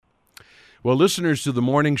Well, listeners to the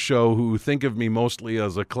morning show who think of me mostly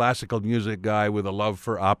as a classical music guy with a love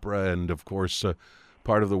for opera and, of course,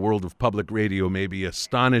 part of the world of public radio may be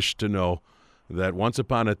astonished to know that once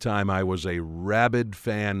upon a time I was a rabid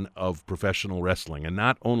fan of professional wrestling, and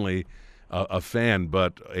not only a fan,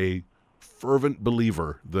 but a fervent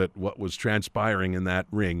believer that what was transpiring in that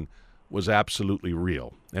ring was absolutely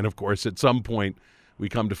real. And, of course, at some point we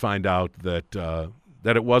come to find out that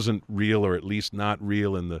it wasn't real, or at least not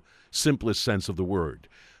real in the simplest sense of the word.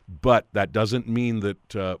 But that doesn't mean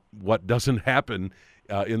that what doesn't happen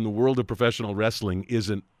in the world of professional wrestling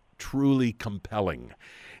isn't truly compelling.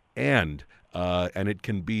 And it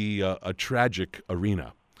can be a tragic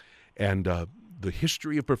arena. And the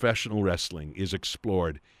history of professional wrestling is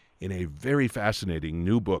explored in a very fascinating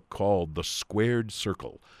new book called The Squared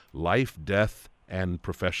Circle: Life, Death, and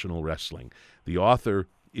Professional Wrestling. The author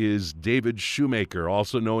is David Shoemaker,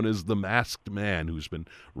 also known as the Masked Man, who's been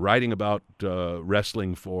writing about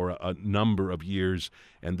wrestling for a number of years.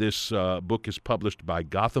 And this book is published by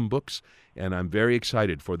Gotham Books, and I'm very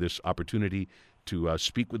excited for this opportunity to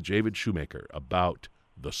speak with David Shoemaker about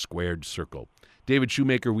The Squared Circle. David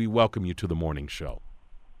Shoemaker, we welcome you to the morning show.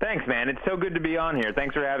 Thanks, man. It's so good to be on here.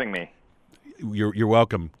 Thanks for having me. You're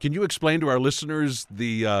welcome. Can you explain to our listeners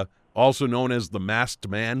the also known as the Masked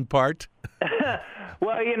Man part?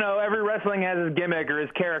 Well, you know, every wrestling has his gimmick or his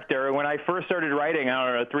character. When I first started writing, I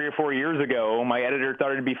don't know, 3 or 4 years ago, my editor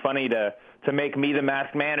thought it'd be funny to make me the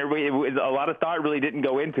Masked Man. A lot of thought really didn't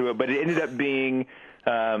go into it, but it ended up being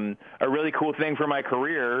a really cool thing for my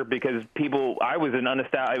career because I was an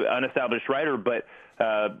unestablished writer, but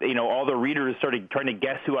all the readers started trying to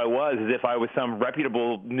guess who I was as if I was some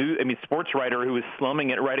reputable sports writer who was slumming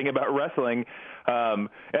it writing about wrestling.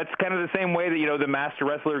 That's kind of the same way that, the master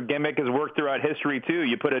wrestler gimmick has worked throughout history too.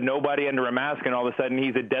 You put a nobody under a mask and all of a sudden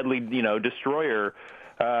he's a deadly, destroyer.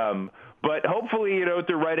 But hopefully,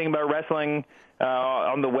 through writing about wrestling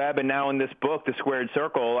on the web and now in this book, The Squared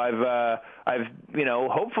Circle, I've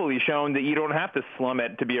hopefully shown that you don't have to slum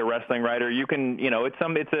it to be a wrestling writer. You can,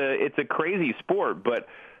 it's a crazy sport, but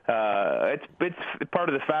it's part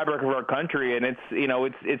of the fabric of our country, and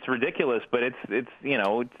it's ridiculous, but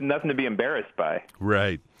it's nothing to be embarrassed by.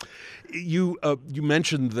 Right. You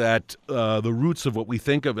mentioned that the roots of what we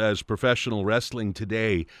think of as professional wrestling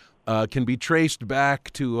today can be traced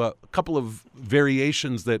back to a couple of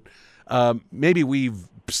variations that maybe we've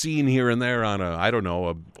seen here and there on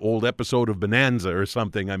a old episode of Bonanza or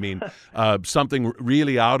something. I mean, something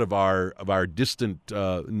really out of our distant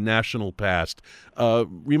national past.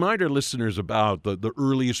 Remind our listeners about the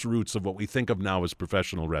earliest roots of what we think of now as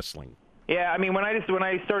professional wrestling. Yeah, I mean, when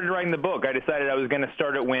I started writing the book, I decided I was going to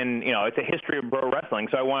start it when, it's a history of pro wrestling,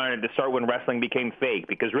 so I wanted to start when wrestling became fake,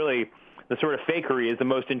 because really the sort of fakery is the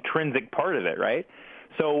most intrinsic part of it, right?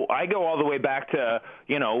 So I go all the way back to,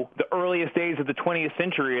 the earliest days of the 20th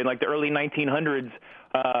century and like the early 1900s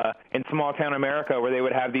in small town America, where they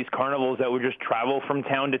would have these carnivals that would just travel from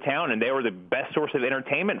town to town, and they were the best source of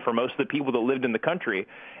entertainment for most of the people that lived in the country.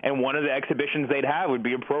 And one of the exhibitions they'd have would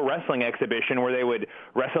be a pro wrestling exhibition where they would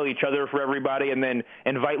wrestle each other for everybody and then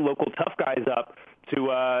invite local tough guys up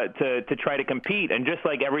to try to compete. And just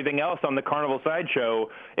like everything else on the carnival sideshow,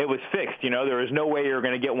 it was fixed. There was no way you were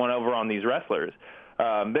going to get one over on these wrestlers.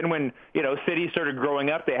 Then when, cities started growing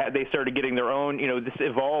up, they started getting their own, this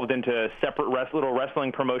evolved into separate little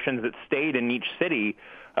wrestling promotions that stayed in each city.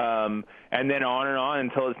 And then on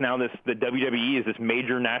until it's now the WWE is this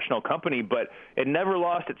major national company, but it never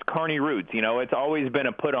lost its carny roots. It's always been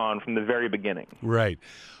a put on from the very beginning. Right.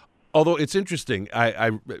 Although it's interesting,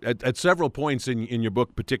 I at several points in your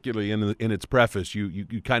book, particularly in its preface,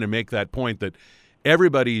 you kind of make that point that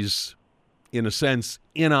everybody's, in a sense,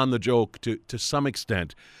 in on the joke to some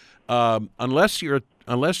extent, unless you're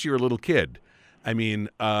a little kid. I mean,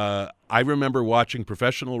 I remember watching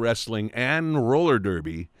professional wrestling and roller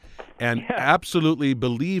derby, and absolutely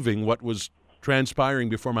believing what was transpiring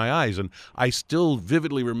before my eyes. And I still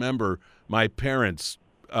vividly remember my parents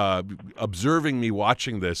observing me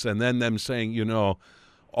watching this, and then them saying,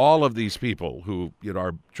 all of these people who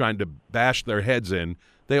are trying to bash their heads in,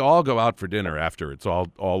 they all go out for dinner after it's all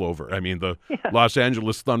over. I mean, the Los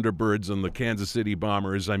Angeles Thunderbirds and the Kansas City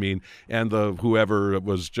Bombers, and the whoever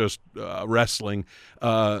was just wrestling,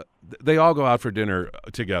 they all go out for dinner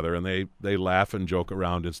together, and they laugh and joke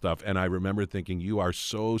around and stuff. And I remember thinking, you are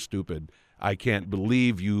so stupid. I can't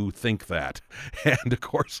believe you think that. And, of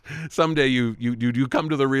course, someday you come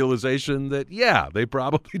to the realization that, they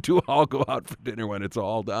probably do all go out for dinner when it's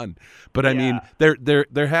all done. But, I mean,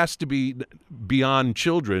 there has to be, beyond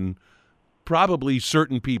children, probably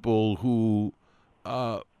certain people who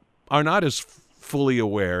are not as fully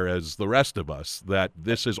aware as the rest of us that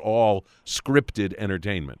this is all scripted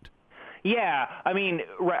entertainment. Yeah, I mean,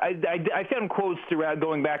 I found quotes throughout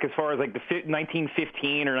going back as far as like the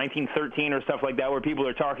 1915 or 1913 or stuff like that, where people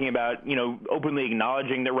are talking about, openly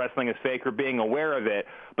acknowledging that wrestling is fake or being aware of it.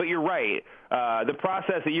 But you're right. The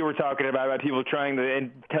process that you were talking about people trying to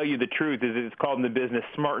tell you the truth is it's called in the business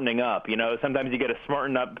smartening up. Sometimes you got to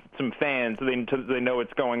smarten up some fans so they know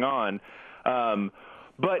what's going on.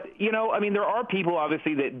 But, there are people,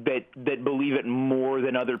 obviously, that believe it more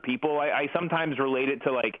than other people. I sometimes relate it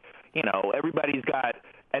to, everybody's got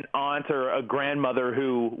an aunt or a grandmother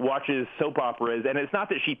who watches soap operas, and it's not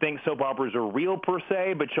that she thinks soap operas are real per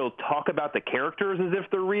se, but she'll talk about the characters as if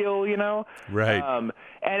they're real, Right. And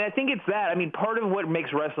I think it's that. Part of what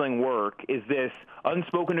makes wrestling work is this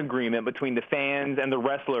unspoken agreement between the fans and the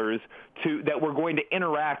wrestlers that we're going to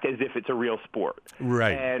interact as if it's a real sport.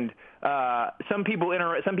 Right. And some people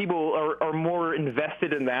are more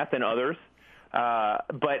invested in that than others.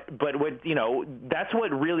 But what, that's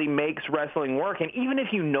what really makes wrestling work. And even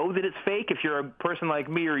if you know that it's fake, if you're a person like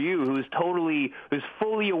me or you who's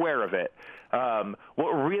fully aware of it,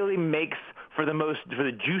 what really makes for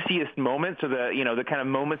the juiciest moments, or the kind of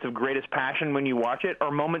moments of greatest passion when you watch it,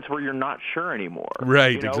 are moments where you're not sure anymore.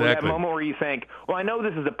 Right, exactly. That moment where you think, well, I know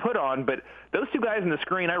this is a put on, but those two guys on the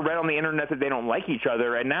screen, I read on the internet that they don't like each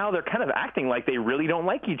other, and now they're kind of acting like they really don't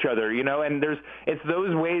like each other, and it's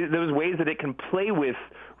those ways that it can play with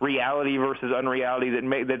reality versus unreality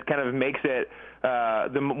that kind of makes it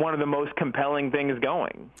one of the most compelling things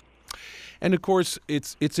going. And of course,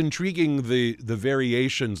 it's intriguing the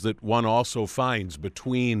variations that one also finds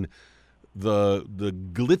between the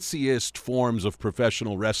glitziest forms of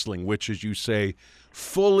professional wrestling, which, as you say,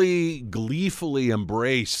 fully gleefully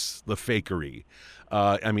embrace the fakery.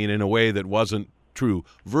 In a way that wasn't true,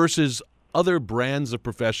 versus other brands of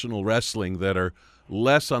professional wrestling that are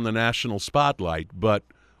less on the national spotlight, but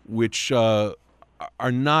which are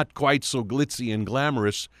not quite so glitzy and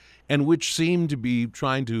glamorous, and which seem to be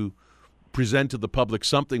trying to present to the public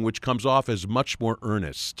something which comes off as much more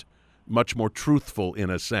earnest, much more truthful in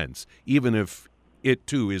a sense, even if it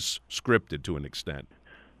too is scripted to an extent.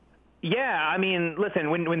 Yeah, listen,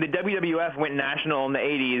 when the WWF went national in the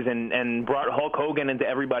 80s and brought Hulk Hogan into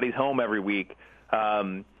everybody's home every week,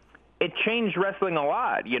 it changed wrestling a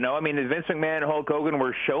lot, Vince McMahon and Hulk Hogan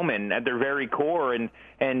were showmen at their very core, and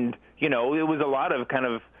it was a lot of kind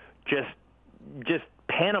of just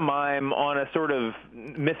pantomime on a sort of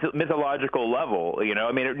mythological level,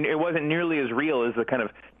 it wasn't nearly as real as the kind of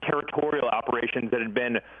territorial operations that had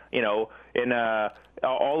been, in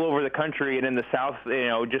all over the country and in the South,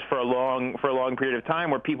 just for a long period of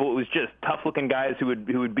time, where it was just tough-looking guys who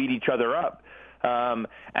would beat each other up. And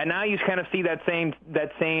now you kind of see that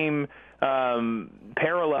same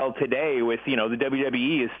parallel today with, the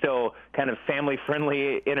WWE is still kind of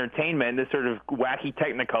family-friendly entertainment, this sort of wacky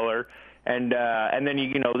Technicolor. And then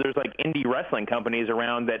there's like indie wrestling companies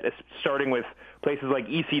around that, starting with places like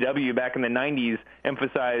ECW back in the 90s,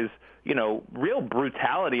 emphasize real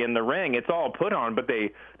brutality in the ring. It's all put on, but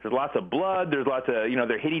there's lots of blood. There's lots of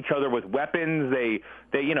they hit each other with weapons.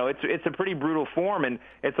 It's a pretty brutal form, and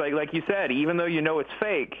it's like you said, even though it's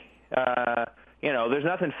fake. There's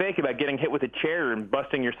nothing fake about getting hit with a chair and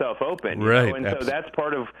busting yourself open. Right. And so that's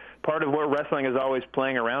part of what wrestling is always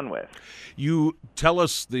playing around with. You tell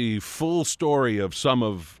us the full story of some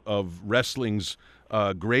of wrestling's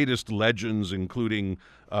greatest legends, including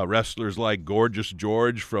wrestlers like Gorgeous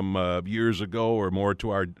George from years ago or more to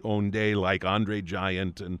our own day, like Andre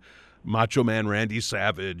Giant and Macho Man Randy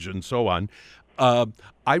Savage and so on.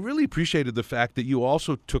 I really appreciated the fact that you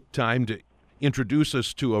also took time to introduce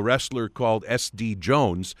us to a wrestler called S.D.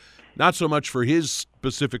 Jones, not so much for his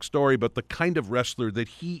specific story, but the kind of wrestler that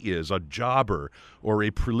he is, a jobber or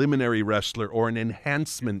a preliminary wrestler or an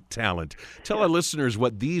enhancement talent. Tell our listeners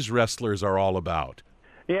what these wrestlers are all about.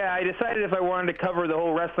 Yeah, I decided if I wanted to cover the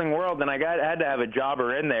whole wrestling world, then I had to have a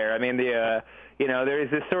jobber in there. There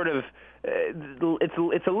is this sort of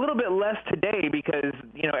it's a little bit less today because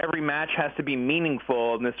every match has to be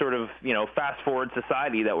meaningful in this sort of fast forward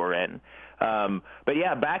society that we're in. But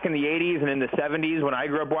yeah, back in the 80s and in the 70s when I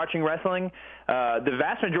grew up watching wrestling, the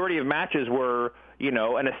vast majority of matches were,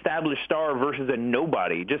 an established star versus a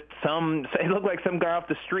nobody. Just it looked like some guy off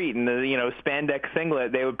the street in the, spandex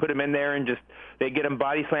singlet. They would put him in there and they'd get him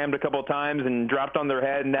body slammed a couple times and dropped on their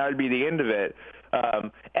head, and that would be the end of it.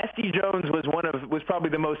 S.D. Jones was probably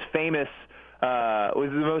the most famous was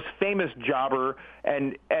the most famous jobber,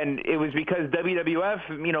 and it was because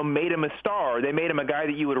WWF, made him a star. They made him a guy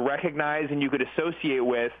that you would recognize and you could associate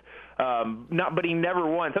with. But he never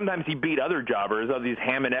won. Sometimes he beat other jobbers. These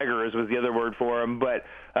ham and eggers was the other word for him. But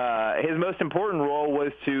his most important role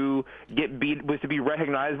was to be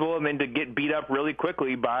recognizable, and then to get beat up really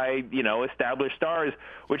quickly by established stars,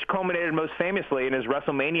 which culminated most famously in his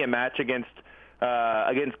WrestleMania match against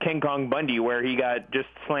King Kong Bundy, where he got just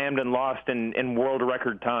slammed and lost in world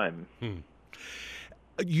record time.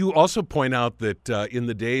 You also point out that in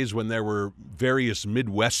the days when there were various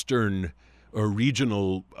Midwestern or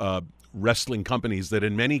regional wrestling companies, that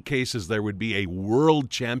in many cases there would be a world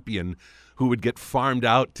champion who would get farmed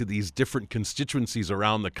out to these different constituencies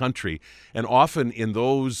around the country. And often in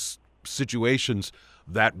those situations,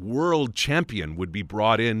 that world champion would be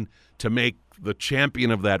brought in to make the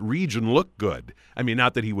champion of that region look good. I mean,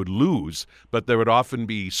 not that he would lose, but there would often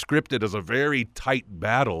be scripted as a very tight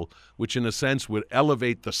battle, which in a sense would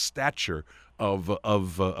elevate the stature of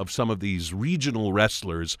some of these regional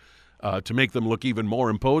wrestlers to make them look even more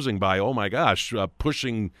imposing by, oh my gosh,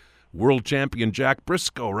 pushing world champion Jack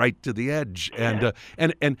Briscoe right to the edge. And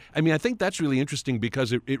I mean, I think that's really interesting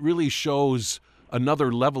because it really shows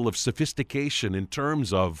another level of sophistication in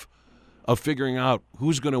terms of figuring out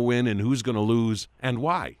who's going to win and who's going to lose and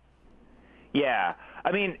why. Yeah.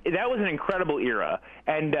 I mean, that was an incredible era.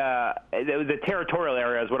 And the territorial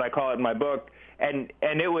era is what I call it in my book. And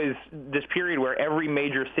it was this period where every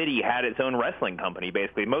major city had its own wrestling company,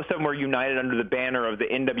 basically. Most of them were united under the banner of the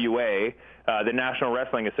NWA, the National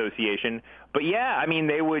Wrestling Association. But yeah, I mean,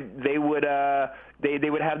 they would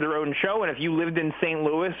have their own show, and if you lived in St.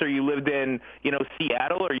 Louis or you lived in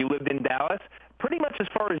Seattle or you lived in Dallas, pretty much as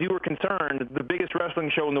far as you were concerned, the biggest wrestling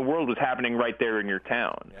show in the world was happening right there in your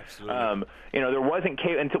town. Absolutely. There wasn't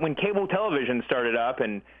until when cable television started up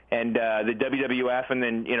and the WWF, and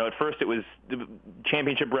then at first it was the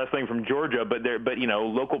Championship Wrestling from Georgia, but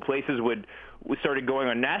local places started going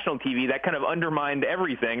on national TV. That kind of undermined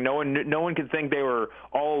everything. No one could think they were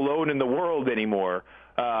all alone in the world anymore.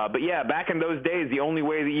 But yeah, back in those days, the only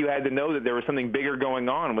way that you had to know that there was something bigger going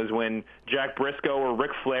on was when Jack Briscoe or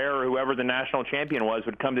Ric Flair or whoever the national champion was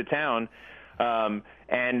would come to town,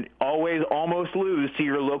 and always almost lose to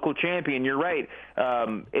your local champion. You're right.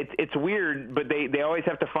 It's weird, but they always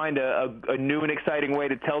have to find a new and exciting way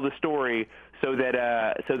to tell the story so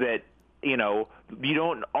that you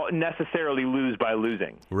don't necessarily lose by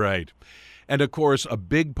losing. Right. And, of course, a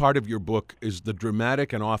big part of your book is the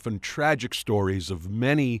dramatic and often tragic stories of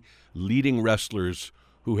many leading wrestlers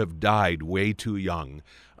who have died way too young,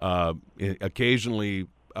 occasionally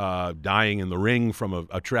dying in the ring from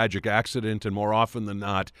a tragic accident, and more often than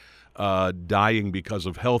not, dying because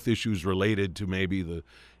of health issues related to maybe the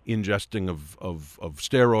ingesting of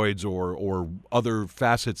steroids or other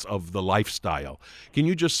facets of the lifestyle. Can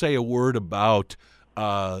you just say a word about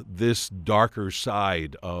this darker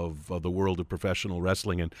side of the world of professional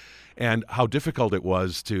wrestling and how difficult it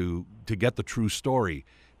was to get the true story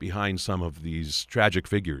behind some of these tragic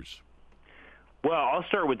figures? Well, I'll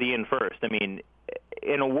start with the end first. I mean,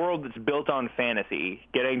 in a world that's built on fantasy,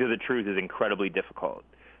 getting to the truth is incredibly difficult.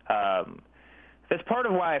 That's part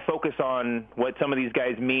of why I focus on what some of these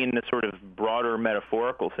guys mean in a sort of broader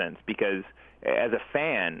metaphorical sense, because as a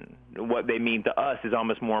fan, what they mean to us is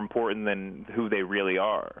almost more important than who they really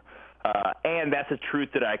are. And that's a truth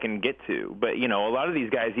that I can get to. But, a lot of these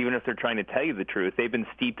guys, even if they're trying to tell you the truth, they've been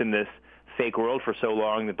steeped in this fake world for so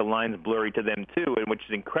long that the line's blurry to them too, and which is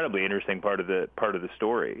an incredibly interesting part of the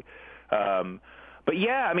story. But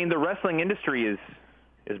yeah, I mean, the wrestling industry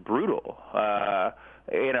is brutal.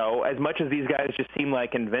 As much as these guys just seem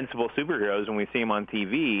like invincible superheroes when we see them on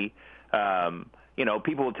TV,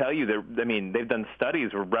 people will tell you they've done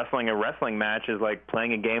studies where wrestling a wrestling match is like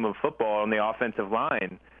playing a game of football on the offensive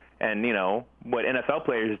line. And, what NFL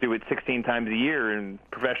players do it 16 times a year, and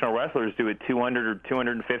professional wrestlers do it 200 or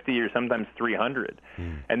 250 or sometimes 300.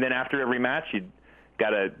 And then after every match, you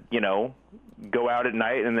got to, go out at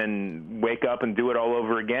night and then wake up and do it all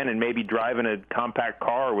over again, and maybe drive in a compact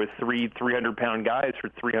car with 300-pound guys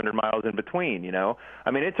for 300 miles in between,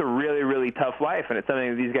 I mean, it's a really, really tough life, and it's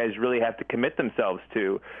something that these guys really have to commit themselves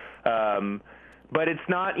to. But it's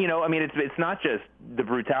not, it's not just the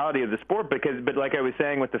brutality of the sport, but like I was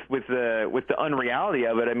saying with the unreality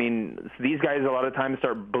of it, I mean, these guys a lot of times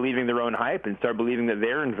start believing their own hype and start believing that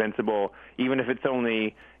they're invincible, even if it's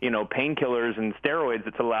only, painkillers and steroids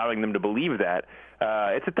that's allowing them to believe that.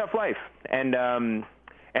 It's a tough life, and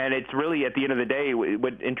it's really, at the end of the day,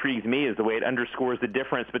 what intrigues me is the way it underscores the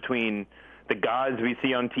difference between the gods we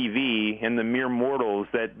see on TV and the mere mortals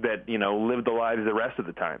that live the lives the rest of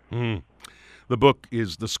the time. The book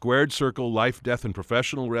is The Squared Circle, Life, Death, and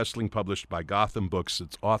Professional Wrestling, published by Gotham Books.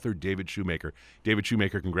 It's author David Shoemaker. David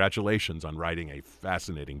Shoemaker, congratulations on writing a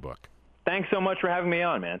fascinating book. Thanks so much for having me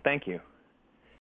on, man. Thank you.